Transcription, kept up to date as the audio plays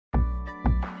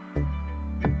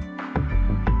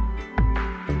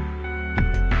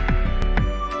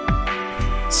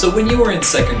So when you were in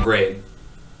second grade,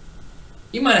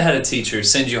 you might have had a teacher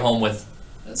send you home with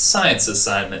a science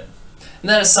assignment.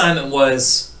 And that assignment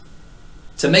was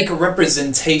to make a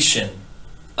representation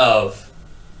of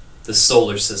the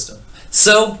solar system.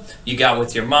 So you got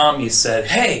with your mom, you said,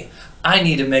 hey, I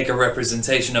need to make a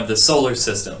representation of the solar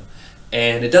system.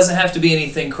 And it doesn't have to be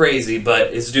anything crazy,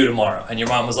 but it's due tomorrow. And your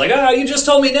mom was like, oh, you just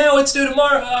told me now it's due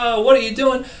tomorrow. What are you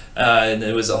doing? And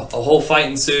it was a whole fight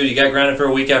ensued. You got grounded for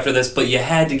a week after this, but you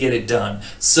had to get it done.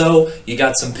 So you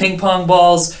got some ping pong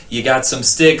balls, you got some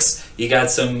sticks, you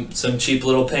got some cheap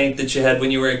little paint that you had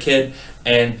when you were a kid,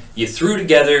 and you threw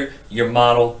together your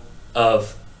model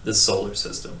of the solar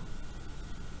system.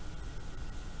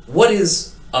 What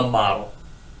is a model?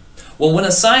 Well, when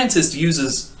a scientist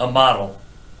uses a model,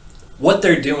 what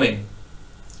they're doing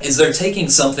is they're taking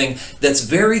something that's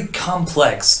very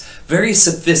complex, very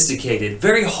sophisticated,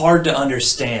 very hard to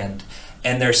understand,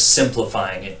 and they're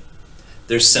simplifying it.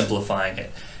 They're simplifying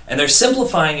it. And they're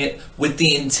simplifying it with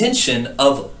the intention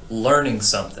of learning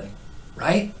something,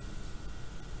 right?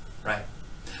 Right.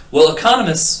 Well,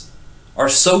 economists are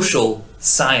social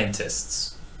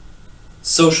scientists.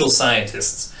 Social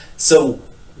scientists. So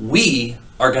we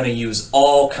are going to use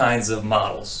all kinds of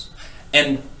models.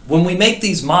 And when we make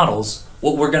these models,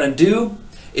 what we're going to do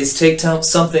is take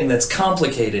something that's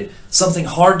complicated, something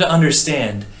hard to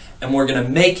understand, and we're going to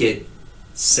make it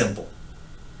simple.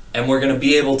 And we're going to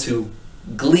be able to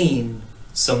glean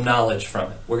some knowledge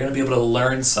from it. We're going to be able to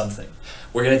learn something.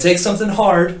 We're going to take something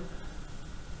hard,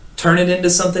 turn it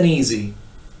into something easy,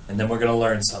 and then we're going to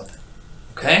learn something.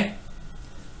 Okay?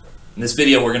 In this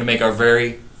video, we're going to make our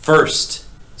very first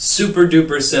super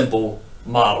duper simple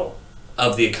model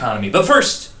of the economy. But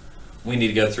first, we need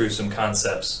to go through some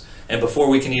concepts. And before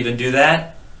we can even do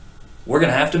that, we're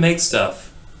going to have to make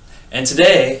stuff. And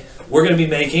today, we're going to be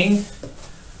making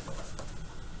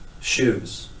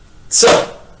shoes. So,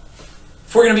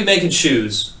 if we're going to be making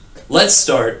shoes, let's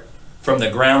start from the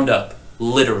ground up,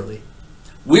 literally.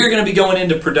 We're going to be going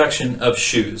into production of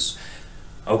shoes.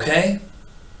 Okay?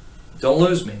 Don't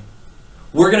lose me.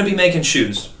 We're going to be making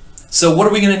shoes. So what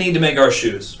are we going to need to make our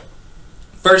shoes?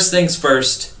 First things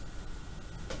first,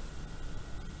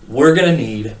 we're going to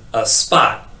need a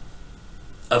spot,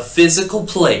 a physical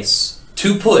place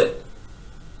to put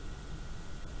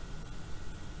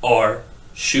our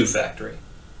shoe factory.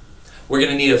 We're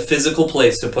going to need a physical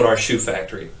place to put our shoe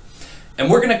factory.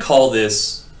 And we're going to call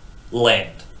this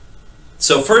land.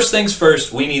 So first things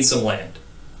first, we need some land.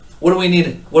 What do we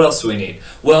need? What else do we need?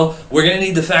 Well, we're going to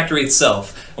need the factory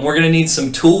itself, and we're going to need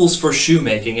some tools for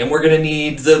shoemaking, and we're going to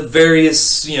need the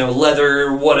various,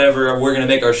 leather, whatever we're going to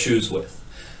make our shoes with.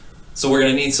 So we're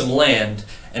going to need some land,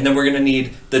 and then we're going to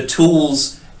need the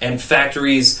tools and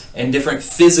factories and different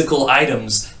physical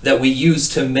items that we use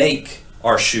to make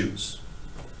our shoes.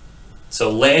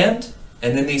 So land,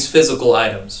 and then these physical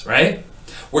items, right?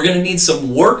 We're going to need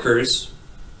some workers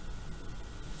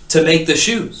to make the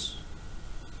shoes.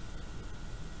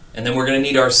 And then we're going to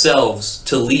need ourselves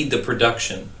to lead the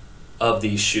production of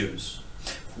these shoes.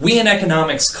 We in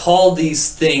economics call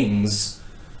these things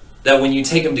that when you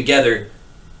take them together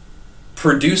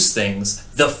produce things,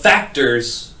 the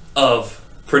factors of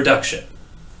production.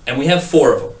 And we have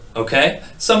 4 of them, okay?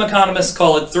 Some economists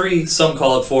call it 3, some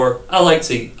call it 4. I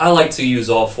like to use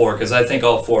all 4 because I think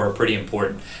all 4 are pretty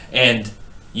important and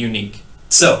unique.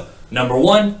 So, number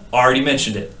 1, I already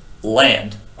mentioned it,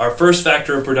 land. Our first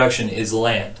factor of production is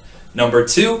land. Number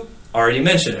 2, I already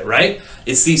mentioned it, right?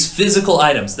 It's these physical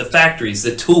items, the factories,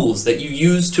 the tools that you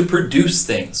use to produce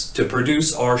things, to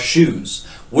produce our shoes.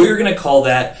 We're going to call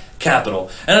that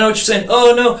capital. And I know what you're saying.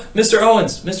 Oh, no, Mr.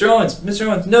 Owens, Mr. Owens, Mr.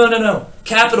 Owens. No, no, no.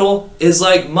 Capital is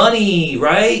like money,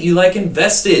 right? You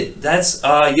invest it. That's,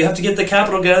 you have to get the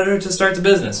capital together to start the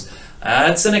business.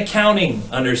 That's an accounting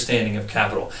understanding of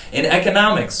capital. In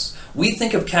economics, we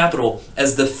think of capital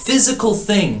as the physical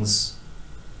things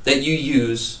that you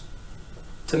use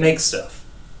to make stuff,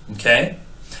 okay?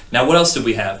 Now, what else did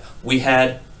we have? We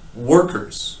had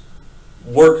workers.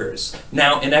 Workers.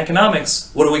 Now, in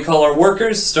economics, what do we call our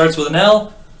workers? Starts with an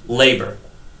L, labor.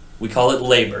 We call it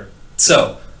labor.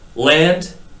 So,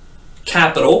 land,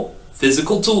 capital,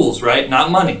 physical tools, right?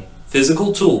 Not money,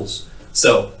 physical tools.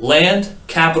 So, land,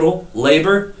 capital,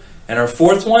 labor, and our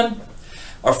fourth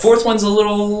one's a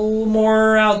little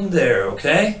more out in there,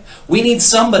 okay? We need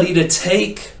somebody to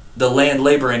take the land,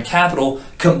 labor, and capital,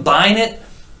 combine it,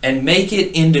 and make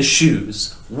it into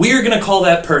shoes. We're going to call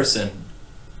that person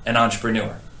an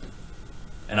entrepreneur.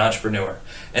 An entrepreneur.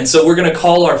 And so we're going to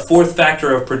call our 4th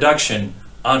factor of production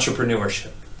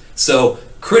entrepreneurship. So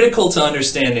critical to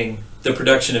understanding the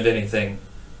production of anything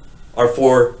are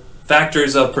 4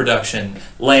 factors of production: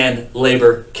 land,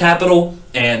 labor, capital,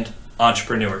 and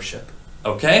entrepreneurship.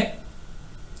 Okay?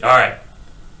 All right.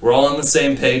 We're all on the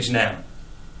same page now.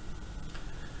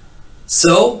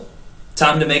 So,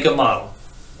 time to make a model.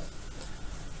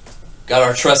 Got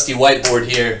our trusty whiteboard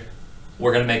here.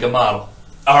 We're going to make a model.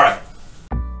 All right.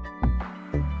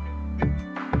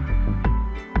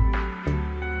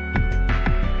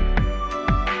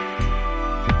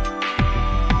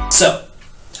 So,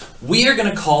 we are going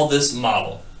to call this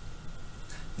model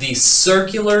the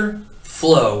circular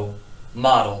flow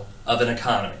model of an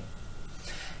economy.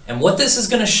 And what this is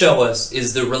going to show us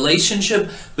is the relationship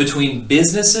between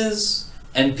businesses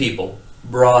and people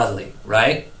broadly,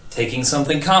 right? Taking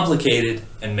something complicated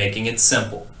and making it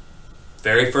simple.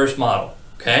 Very first model,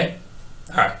 okay?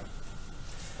 All right.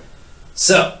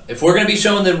 So, if we're going to be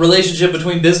showing the relationship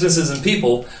between businesses and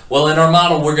people, well, in our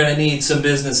model, we're going to need some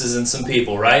businesses and some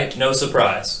people, right? No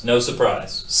surprise, no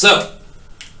surprise. So,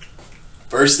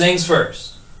 first things first.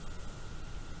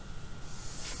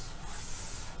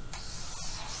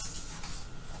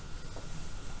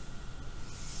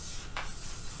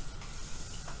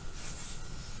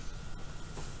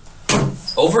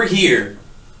 Over here,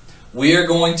 we are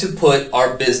going to put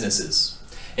our businesses.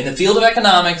 In the field of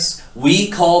economics, we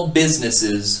call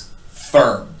businesses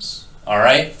firms. All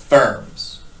right?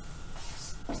 Firms.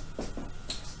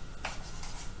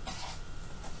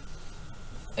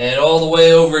 And all the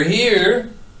way over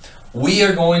here, we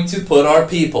are going to put our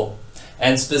people.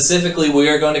 And specifically, we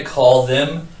are going to call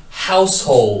them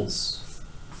households.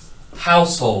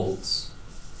 Households.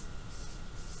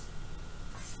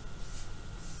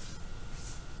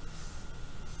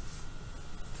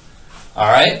 All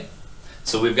right?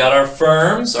 So we've got our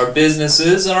firms, our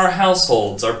businesses, and our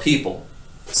households, our people.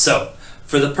 So,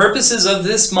 for the purposes of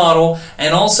this model,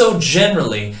 and also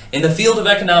generally, in the field of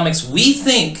economics, we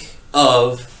think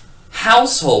of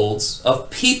households, of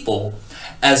people,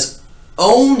 as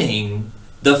owning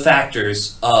the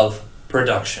factors of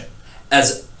production.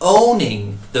 As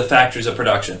owning the factors of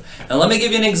production. Now let me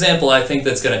give you an example I think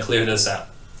that's going to clear this out.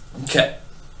 Okay.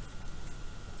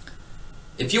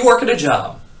 If you work at a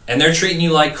job, and they're treating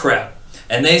you like crap,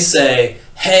 and they say,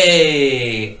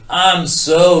 hey, I'm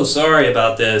so sorry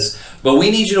about this, but we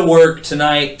need you to work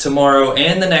tonight, tomorrow,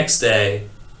 and the next day,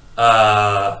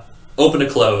 open to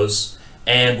close,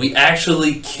 and we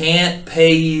actually can't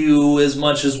pay you as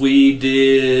much as we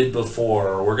did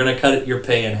before. We're going to cut your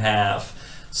pay in half.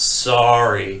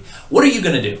 Sorry. What are you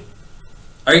going to do?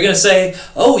 Are you going to say,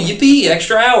 oh, yippee,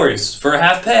 extra hours for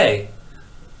half pay?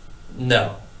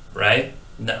 No, right?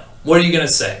 No. What are you going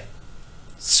to say?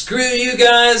 Screw you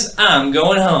guys, I'm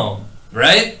going home,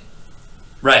 right?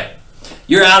 Right.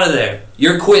 You're out of there.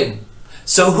 You're quitting.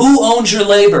 So who owns your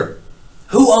labor?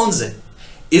 Who owns it?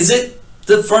 Is it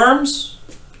the firms?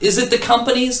 Is it the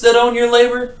companies that own your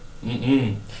labor?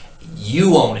 Mm-mm.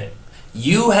 You own it.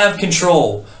 You have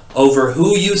control over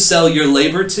who you sell your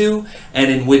labor to and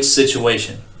in which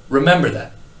situation. Remember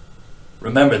that.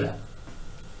 Remember that.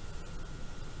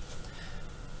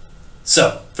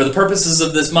 So, for the purposes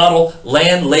of this model,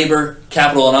 land, labor,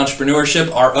 capital, and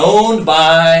entrepreneurship are owned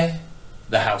by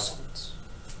the households.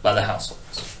 By the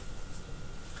households.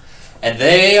 And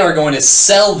they are going to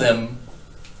sell them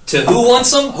to who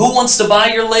wants them? Who wants to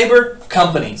buy your labor?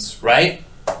 Companies, right?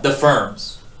 The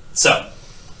firms. So,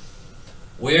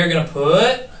 we're going to put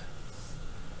a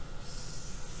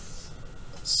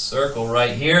circle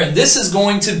right here, and this is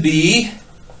going to be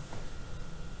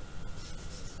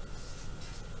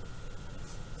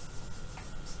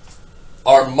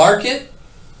our market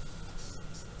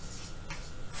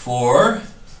for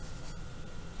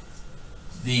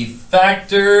the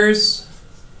factors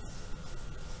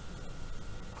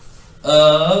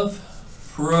of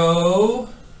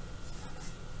production.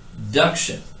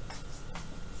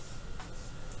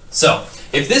 So,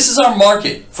 if this is our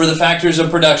market for the factors of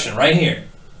production right here,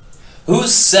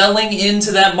 who's selling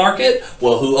into that market?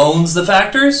 Well, who owns the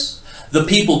factors? The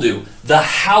people do. The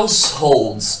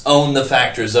households own the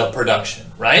factors of production,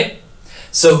 right?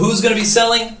 So who's going to be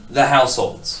selling? The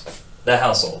households. The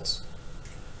households.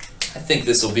 I think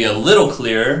this will be a little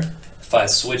clearer if I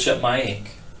switch up my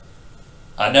ink.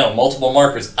 I know, multiple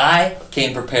markers. I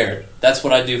came prepared. That's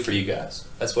what I do for you guys.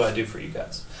 That's what I do for you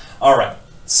guys. All right.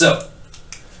 So,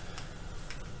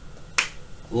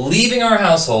 leaving our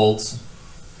households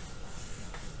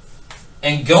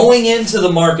and going into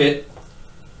the market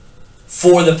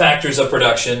for the factors of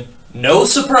production, no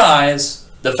surprise,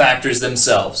 the factors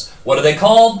themselves. What are they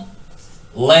called?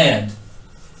 Land,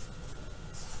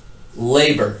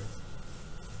 labor,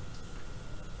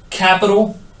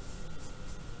 capital,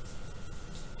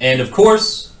 and of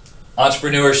course,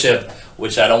 Entrepreneurship,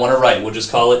 which I don't want to write, we'll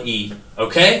just call it E.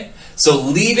 Okay? So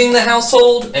leaving the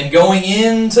household and going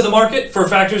into the market for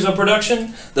factors of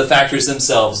production, the factors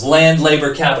themselves, land,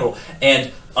 labor, capital,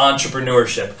 and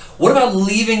entrepreneurship. What about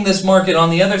leaving this market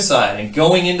on the other side and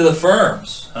going into the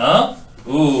firms? Huh?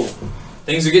 Ooh,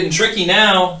 things are getting tricky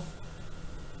now.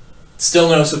 Still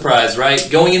no surprise, right?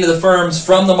 Going into the firms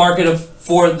from the market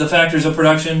for the factors of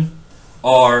production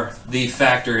are the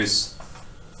factors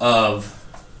of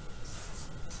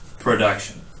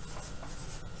production.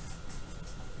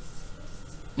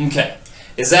 Okay,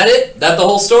 is that it? That the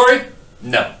whole story?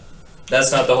 No,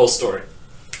 that's not the whole story.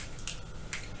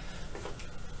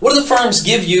 What do the firms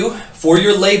give you for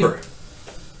your labor?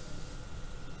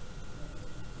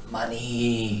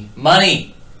 Money,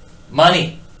 money,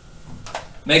 money.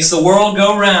 Makes the world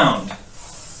go round.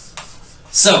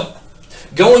 So,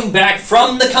 going back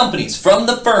from the companies, from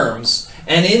the firms,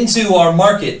 and into our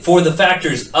market for the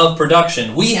factors of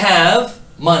production, we have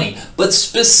money. But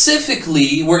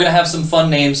specifically, we're going to have some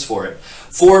fun names for it.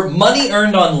 For money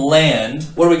earned on land,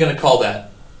 what are we going to call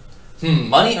that?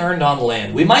 Money earned on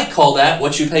land. We might call that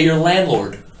what you pay your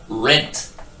landlord.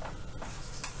 Rent.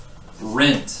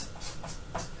 Rent.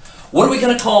 What are we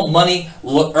going to call money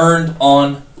earned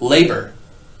on labor?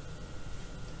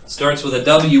 Starts with a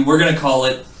W. We're going to call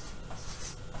it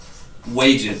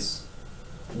wages.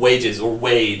 Wages or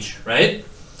wage, right?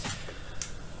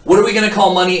 What are we going to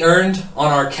call money earned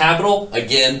on our capital?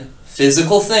 Again,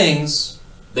 physical things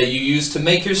that you use to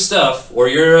make your stuff or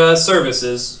your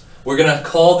services. We're going to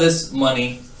call this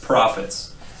money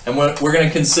profits. And we're going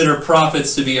to consider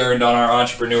profits to be earned on our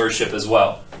entrepreneurship as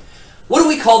well. What do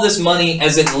we call this money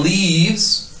as it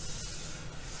leaves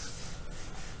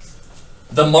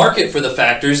the market for the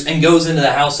factors and goes into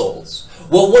the households?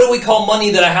 Well, what do we call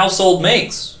money that a household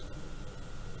makes?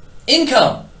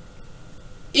 Income.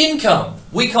 Income.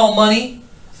 We call money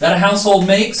that a household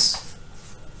makes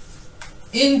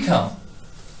income.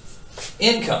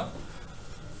 Income.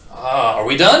 Are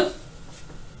we done?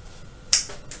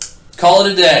 Call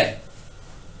it a day.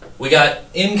 We got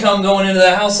income going into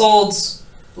the households,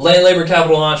 land, labor,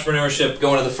 capital, and entrepreneurship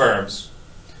going to the firms.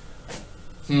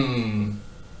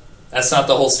 That's not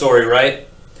the whole story, right?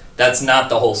 That's not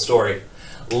the whole story.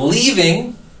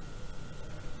 Leaving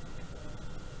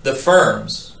the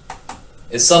firms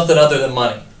is something other than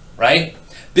money, right?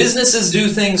 Businesses do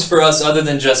things for us other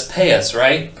than just pay us,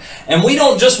 right? And we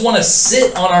don't just want to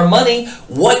sit on our money.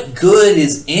 What good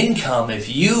is income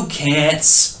if you can't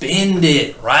spend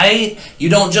it, right? You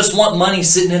don't just want money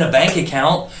sitting in a bank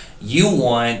account. You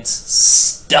want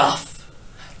stuff.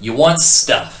 You want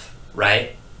stuff,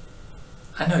 right?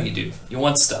 I know you do. You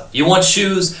want stuff. You want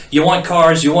shoes, you want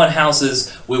cars, you want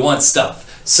houses. We want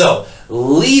stuff. So,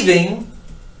 leaving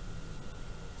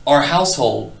our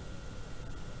household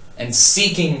and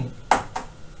seeking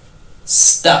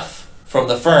stuff from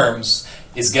the firms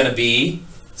is going to be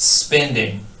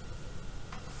spending.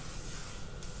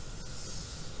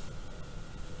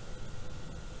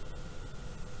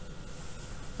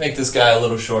 Make this guy a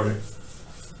little shorter.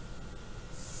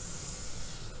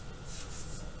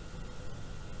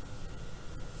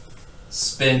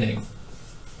 Spending.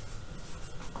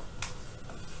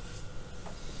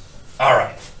 All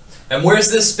right. And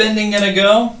where's this spending going to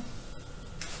go?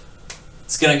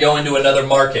 It's going to go into another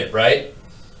market, right?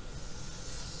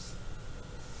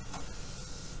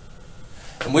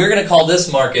 And we're going to call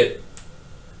this market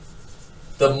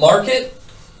the market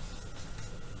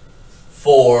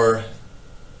for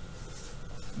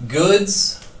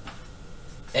goods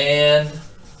and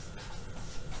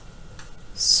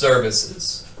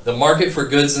services. The market for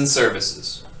goods and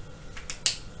services.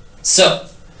 So,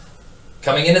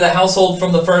 coming into the household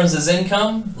from the firms is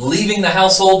income, leaving the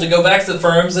household to go back to the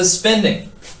firms is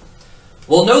spending.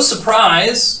 Well, no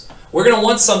surprise, we're going to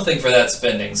want something for that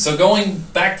spending. So going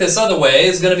back this other way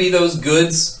is going to be those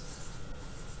goods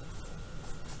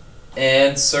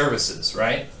and services,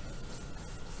 right?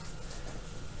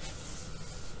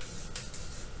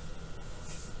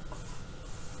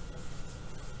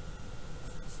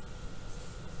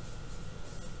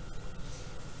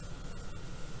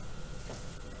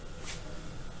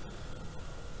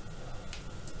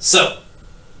 So,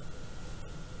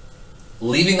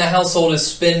 leaving the household is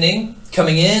spending,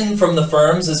 coming in from the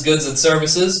firms is goods and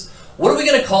services. What are we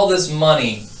going to call this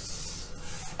money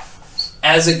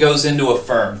as it goes into a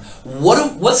firm?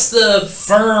 What's the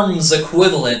firm's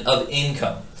equivalent of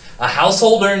income? A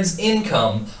household earns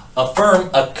income, a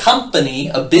firm, a company,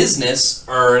 a business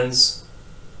earns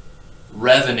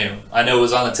revenue. I know it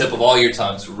was on the tip of all your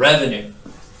tongues. Revenue.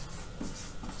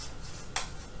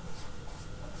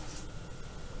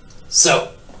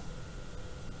 So,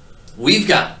 we've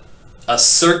got a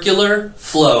circular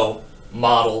flow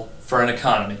model for an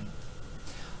economy.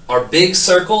 Our big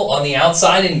circle on the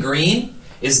outside in green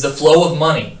is the flow of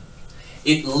money.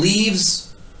 It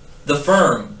leaves the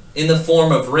firm in the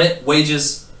form of rent,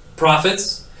 wages,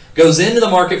 profits, goes into the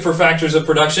market for factors of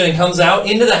production, and comes out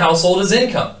into the household as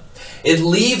income. It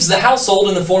leaves the household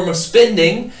in the form of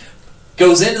spending,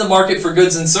 goes into the market for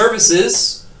goods and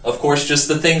services, of course just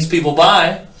the things people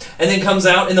buy, and then comes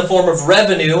out in the form of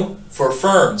revenue for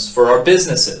firms, for our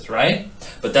businesses, right?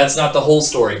 But that's not the whole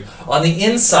story. On the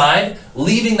inside,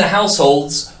 leaving the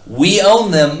households, we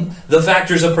own them, the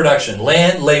factors of production: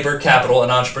 land, labor, capital,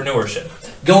 and entrepreneurship.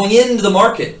 Going into the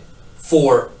market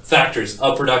for factors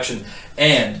of production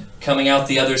and coming out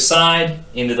the other side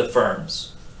into the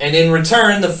firms. And in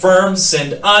return, the firms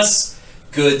send us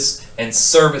goods and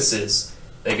services.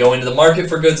 They go into the market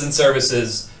for goods and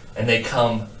services, and they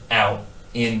come out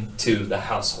into the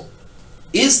household.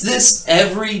 Is this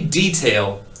every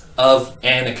detail of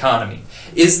an economy?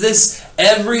 Is this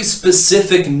every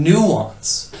specific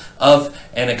nuance of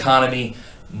an economy?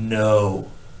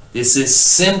 No. This is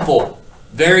simple.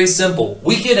 Very simple.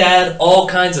 We could add all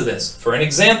kinds of this. For an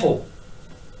example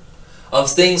of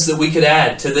things that we could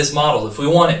add to this model if we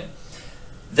wanted,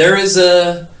 there is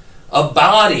a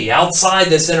body outside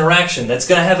this interaction that's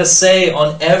going to have a say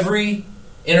on every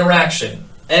interaction,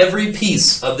 every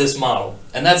piece of this model.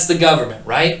 And that's the government,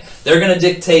 right? They're going to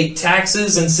dictate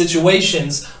taxes and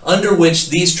situations under which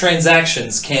these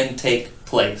transactions can take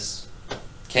place.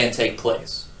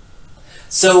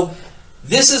 So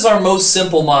this is our most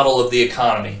simple model of the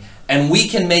economy, and we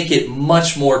can make it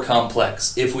much more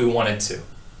complex if we wanted to.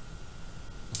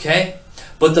 Okay?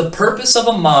 But the purpose of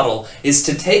a model is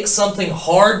to take something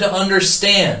hard to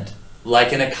understand,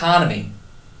 like an economy,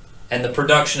 and the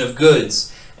production of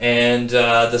goods, and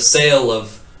the sale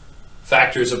of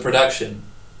factors of production,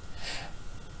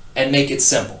 and make it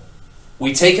simple.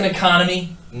 We take an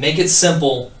economy, make it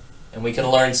simple, and we can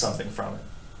learn something from it.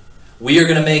 We are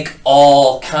going to make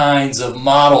all kinds of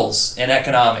models in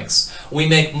economics. We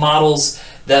make models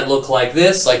that look like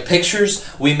this, like pictures.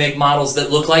 We make models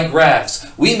that look like graphs.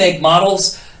 We make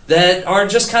models that are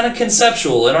just kind of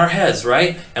conceptual in our heads,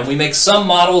 right? And we make some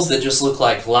models that just look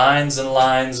like lines and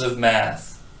lines of math.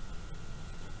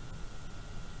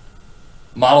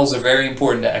 Models are very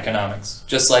important to economics,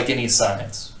 just like any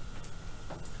science.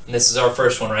 And this is our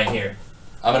first one right here.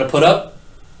 I'm going to put up,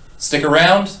 stick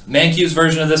around, Mankiw's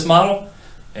version of this model,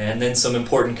 and then some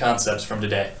important concepts from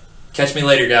today. Catch me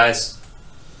later, guys.